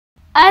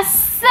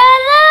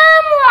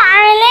Assalamu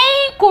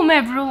alaikum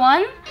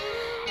everyone,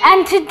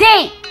 and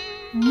today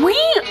we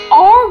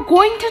are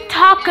going to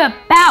talk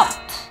about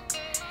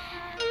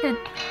the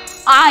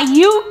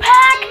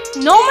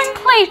IUPAC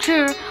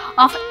Nomenclature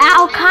of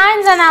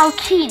Alkenes and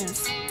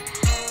Alkynes.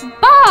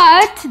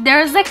 But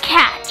there's a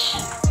catch.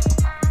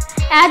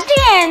 At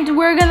the end,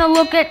 we're gonna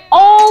look at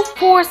all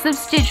four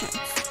substituents.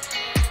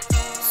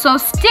 So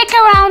stick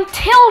around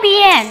till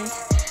the end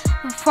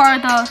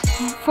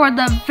for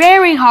the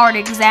very hard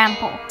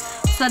example,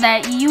 so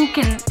that you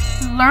can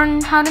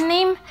learn how to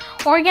name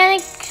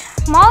organic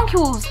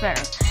molecules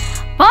better.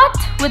 But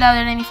without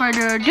any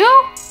further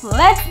ado,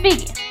 let's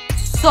begin.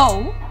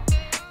 So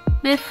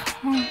this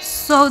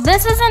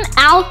is an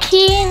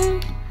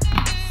alkene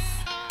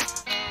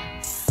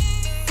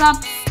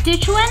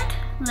substituent.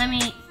 Let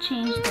me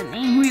change the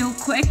name real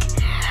quick.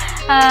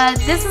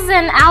 This is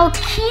an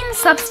alkene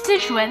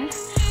substituent,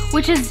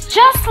 which is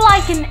just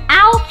like an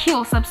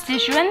alkyl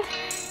substituent.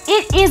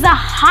 It is a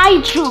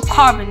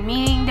hydrocarbon,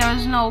 meaning there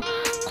is no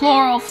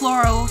chloral,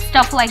 fluoro,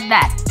 stuff like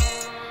that.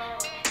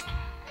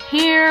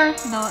 Here,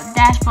 the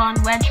dash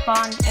bond, wedge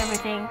bond,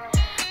 everything.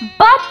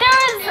 But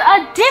there is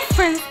a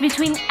difference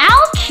between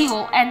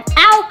alkyl and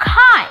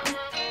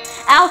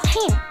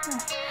alkene.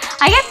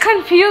 I get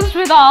confused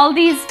with all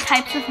these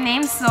types of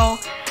names, so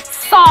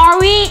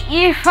sorry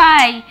if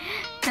I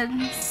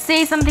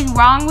say something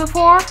wrong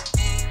before.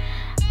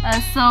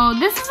 So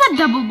this is a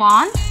double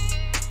bond,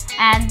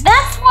 and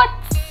that's what's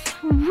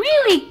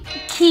really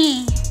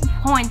key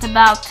point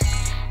about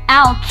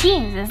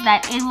alkenes, is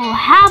that it will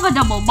have a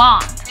double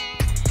bond,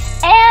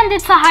 and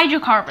it's a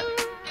hydrocarbon.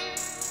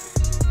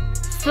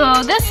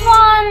 So this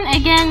one,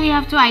 again, we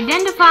have to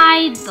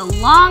identify the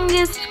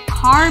longest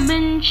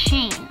carbon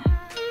chain.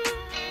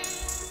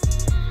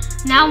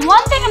 Now,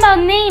 one thing about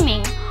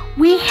naming,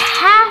 we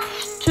have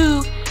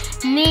to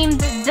name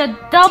the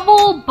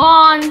double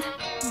bond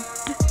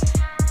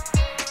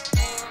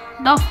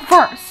the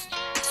first.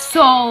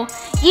 So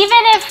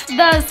even if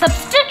the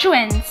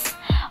substituents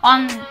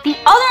on the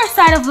other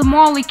side of the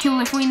molecule,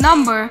 if we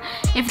number,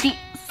 if the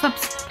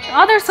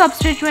other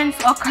substituents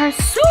occur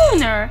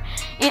sooner,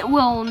 it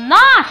will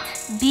not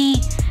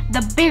be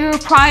the bigger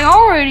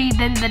priority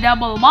than the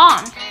double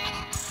bond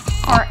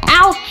or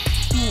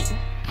alkene.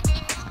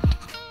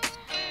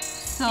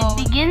 So it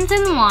begins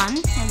in 1,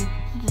 and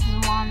this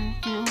is 1,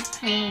 2,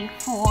 3,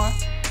 4,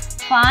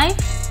 5.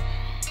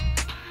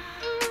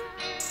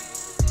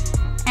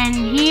 And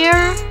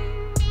here,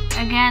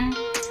 again,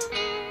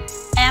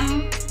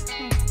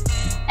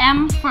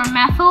 M for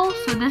methyl,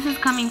 so this is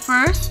coming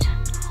first.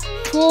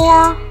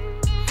 4,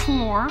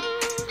 4,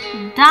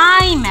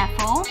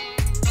 dimethyl.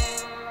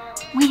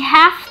 We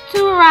have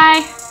to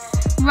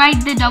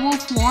write the double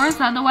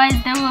 4s, otherwise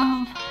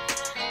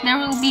there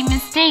will be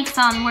mistakes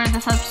on where the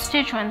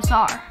substituents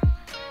are.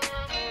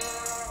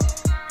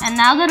 And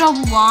now the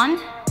double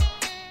bond,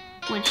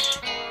 which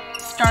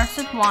starts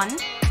at 1,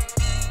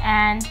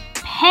 and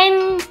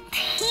pentene.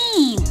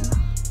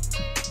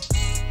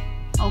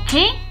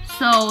 Okay,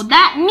 so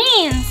that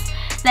means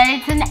that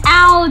it's an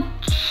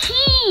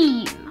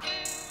alkene.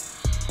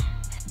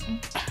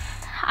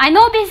 I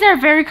know these are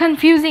very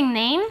confusing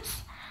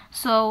names,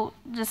 so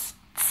just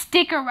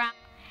stick around.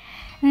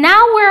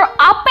 Now we're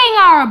upping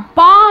our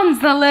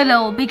bonds a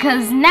little,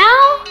 because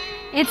now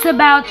it's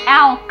about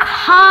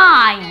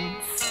alkynes.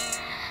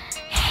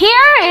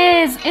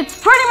 It's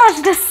pretty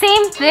much the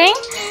same thing,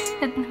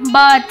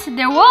 but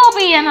there will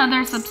be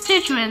another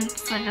substituent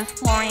such as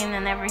fluorine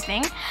and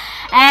everything,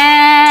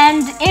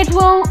 and it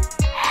will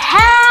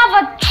have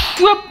a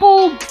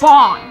triple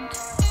bond.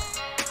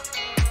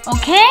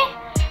 Okay?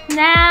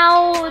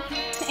 Now,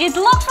 it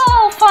looks a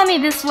little funny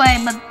this way,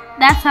 but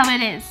that's how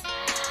it is.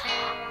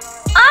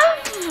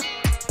 I've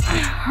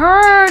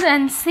heard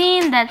and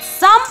seen that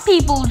some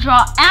people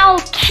draw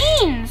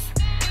alkenes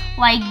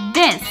like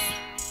this.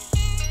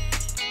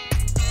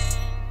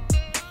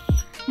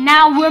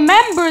 Now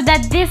remember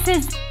that this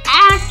is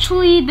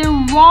actually the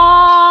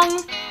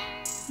wrong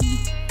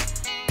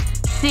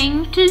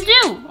thing to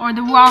do, or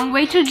the wrong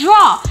way to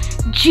draw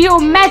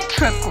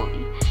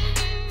geometrically.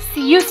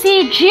 You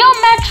see,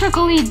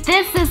 geometrically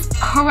this is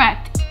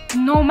correct,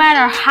 no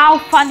matter how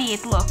funny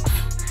it looks,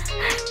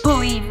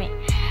 believe me.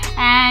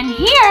 And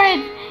here,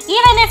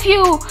 even if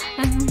you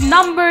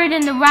number it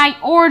in the right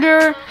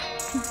order,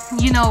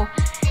 you know,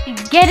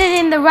 get it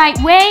in the right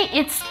way,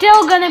 it's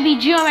still gonna be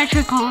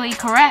geometrically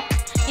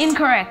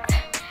incorrect.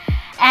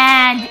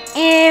 And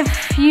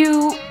if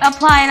you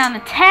apply it on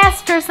a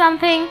test or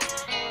something,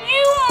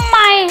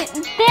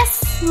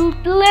 this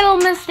little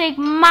mistake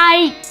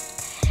might,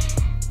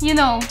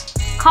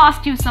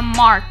 cost you some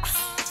marks.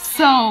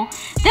 So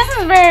this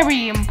is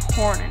very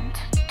important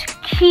to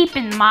keep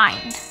in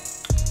mind.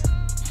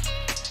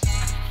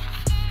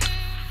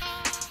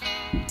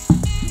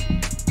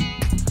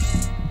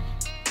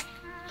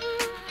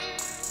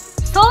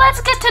 So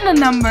let's get to the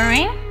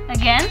numbering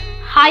again.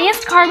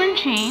 Highest carbon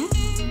chain.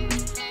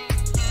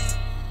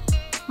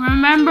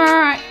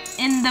 Remember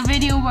in a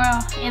video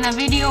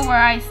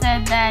where I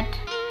said that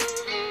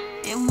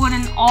it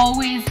wouldn't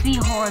always be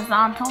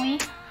horizontally.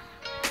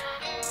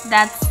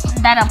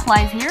 That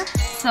applies here.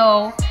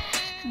 So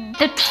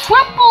the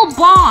triple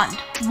bond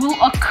will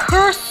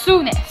occur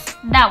soonest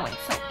that way.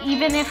 So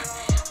even if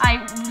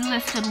I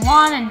listed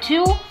 1 and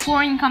 2,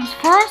 fluorine comes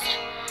first,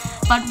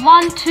 but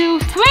 1, 2,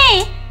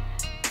 3,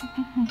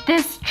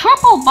 this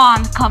triple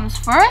bond comes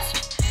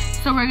first.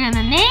 So we're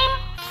gonna name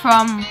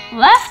from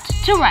left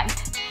to right.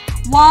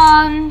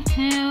 1,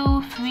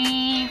 2,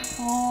 3,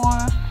 4,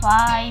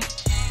 5,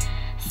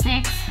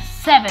 6,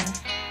 7.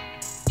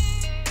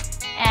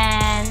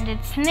 And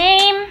its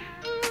name,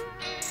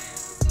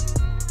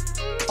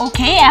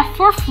 okay, F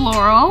for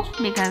fluoro,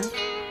 because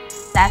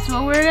that's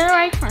what we're gonna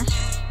write first.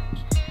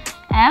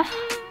 F,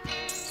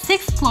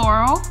 6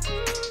 fluoro,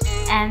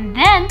 and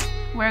then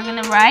we're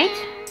gonna write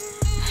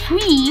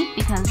 3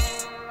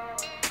 because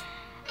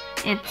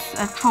it's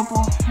a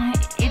triple.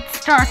 It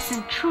starts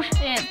in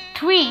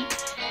 3,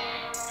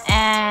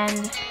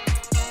 and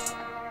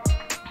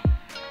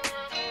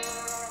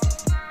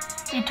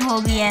it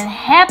will be an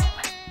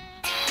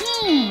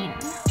heptene.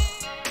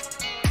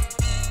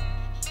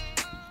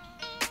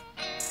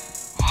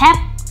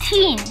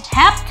 Heptene.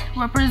 Hept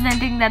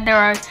representing that there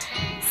are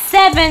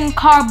 7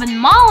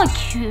 carbon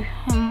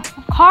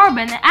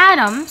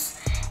atoms,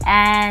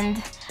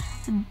 and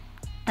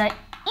the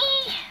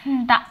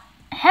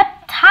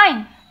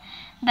heptene.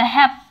 The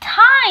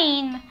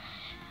heptene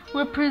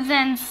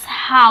represents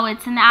how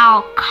it's an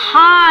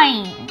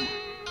alkyne.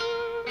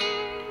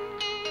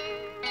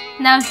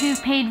 Now, if you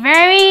paid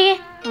very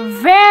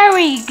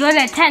good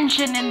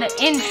attention in the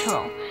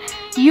intro,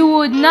 you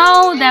would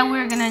know that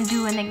we're gonna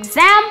do an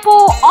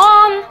example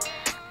on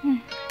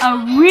a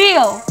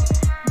real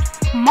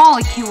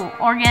molecule,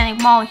 organic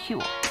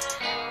molecule.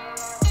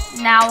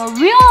 Now, a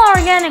real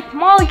organic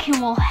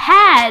molecule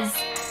has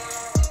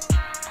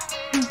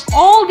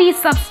all these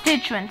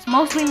substituents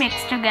mostly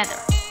mixed together.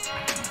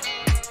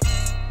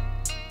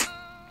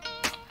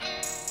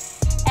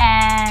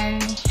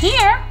 And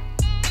here,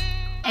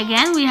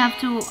 again, we have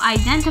to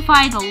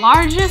identify the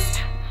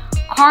largest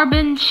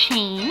carbon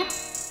chain.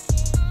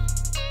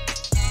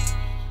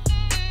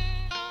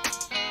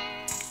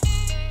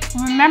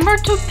 Remember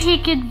to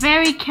pick it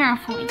very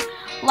carefully.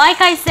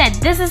 Like I said,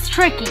 this is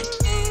tricky.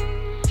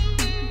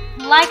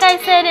 Like I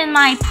said in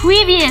my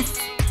previous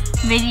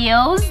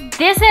videos,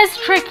 this is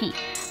tricky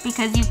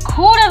because you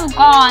could have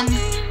gone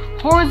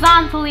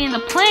horizontally in the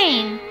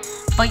plane,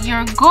 but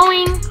you're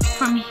going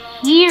from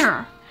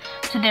here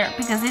to there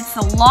because it's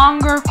a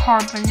longer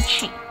carbon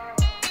chain.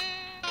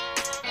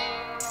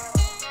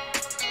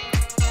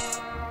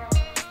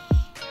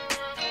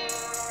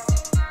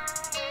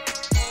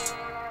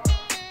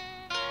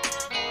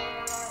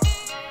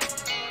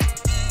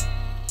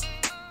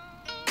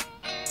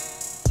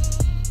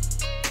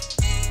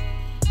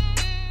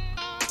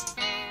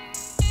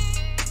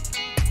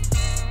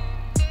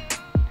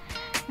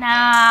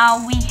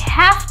 Now we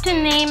have to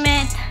name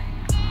it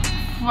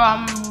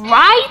from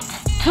right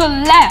to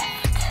left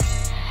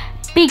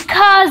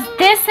because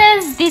this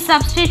is the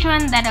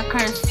substituent that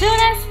occurs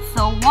soonest.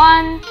 So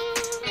 1,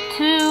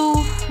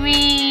 2,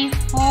 3,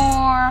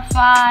 4,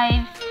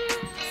 5,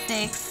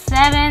 6,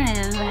 7. It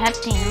is a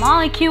heptene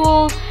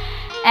molecule,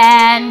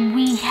 and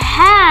we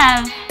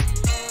have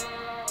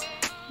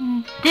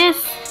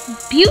this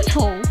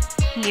butyl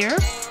here,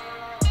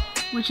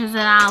 which is an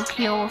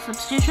alkyl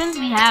substituent.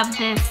 We have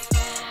this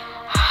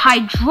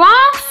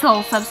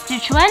hydroxyl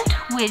substituent,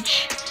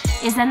 which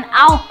is an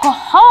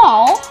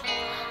alcohol,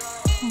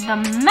 the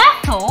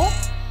methyl,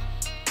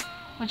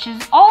 which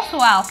is also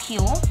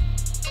alkyl,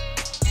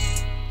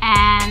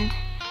 and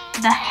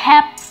the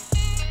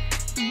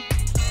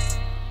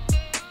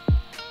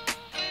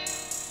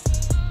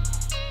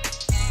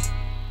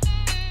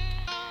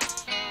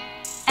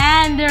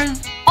and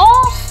there's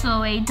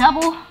also a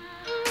double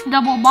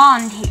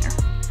bond here.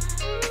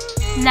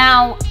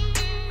 Now,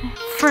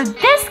 for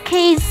this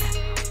case,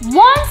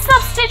 one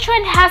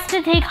substituent has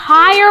to take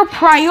higher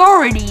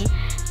priority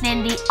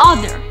than the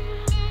other.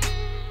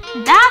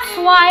 That's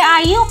why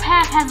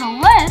IUPAC has a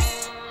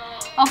list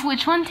of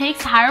which one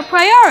takes higher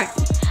priority.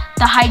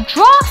 The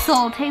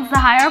hydroxyl takes the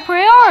higher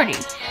priority.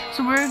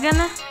 So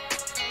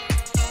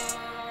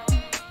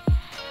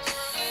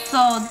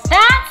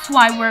that's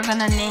why we're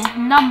gonna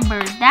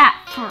number that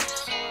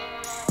first.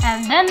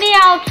 And then the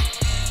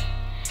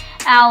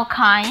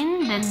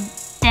alkyne, then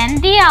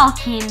the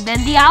alkene,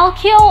 then the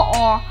alkyl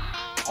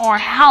or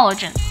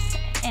halogen,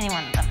 any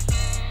one of them.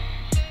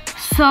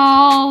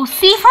 So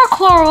C for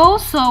chloro,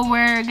 so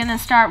we're gonna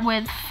start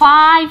with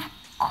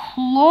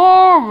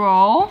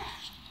 5-chloro.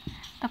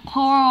 The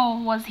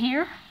chloro was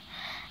here,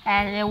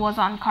 and it was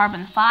on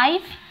carbon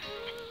 5.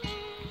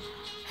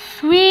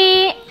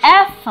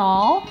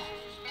 3-ethyl,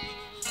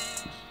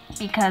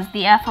 because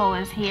the ethyl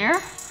is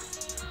here.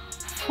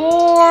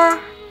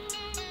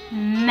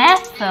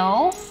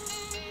 4-methyl,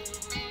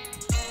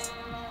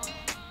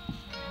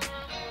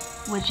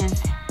 which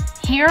is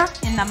here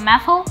in the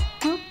methyl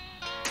group.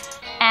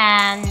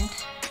 And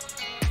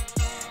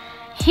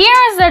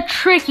here's the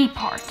tricky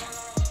part.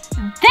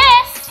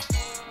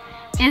 This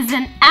is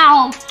an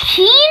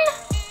alkene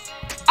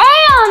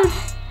and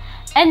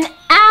an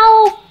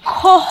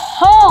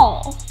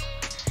alcohol.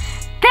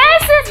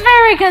 This is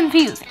very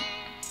confusing.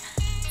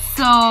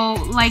 So,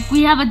 like,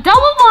 we have a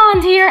double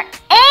bond here, and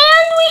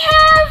we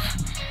have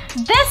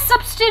this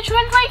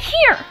substituent right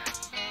here.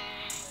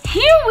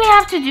 Here we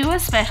have to do a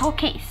special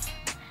case.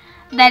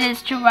 That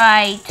is to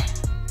write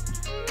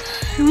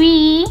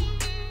 3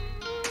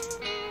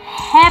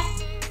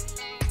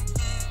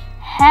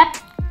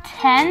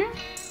 heptane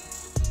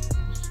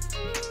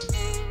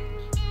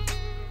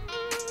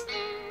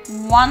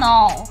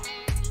 1-ol.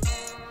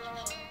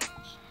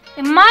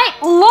 It might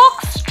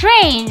look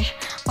strange,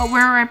 but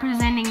we're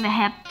representing the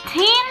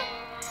heptane,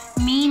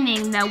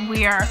 meaning that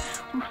we are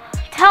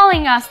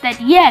telling us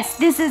that yes,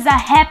 this is a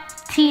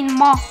heptene,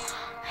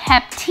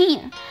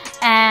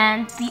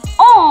 and the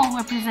ol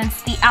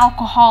represents the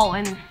alcohol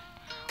in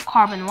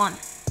carbon 1.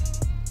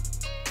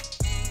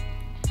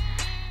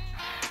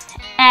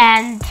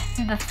 And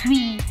the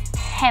 3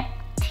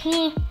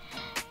 heptene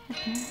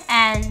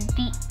and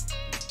the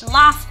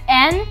last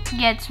N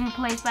gets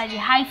replaced by the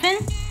hyphen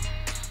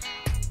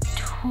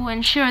to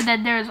ensure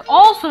that there is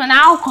also an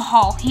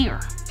alcohol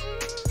here.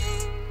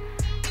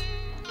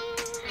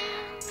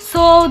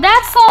 So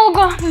that's all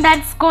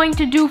that's going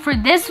to do for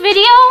this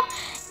video.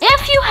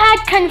 If you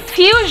had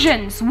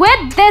confusions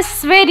with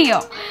this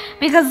video,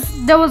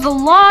 because there was a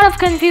lot of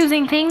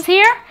confusing things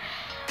here,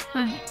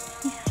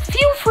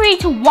 feel free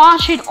to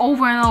watch it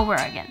over and over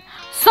again.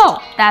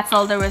 So that's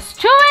all there is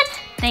to it.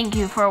 Thank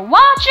you for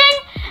watching,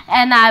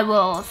 and I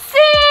will see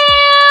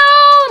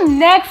you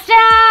next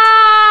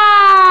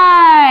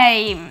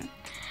time.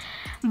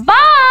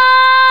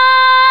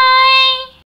 Bye!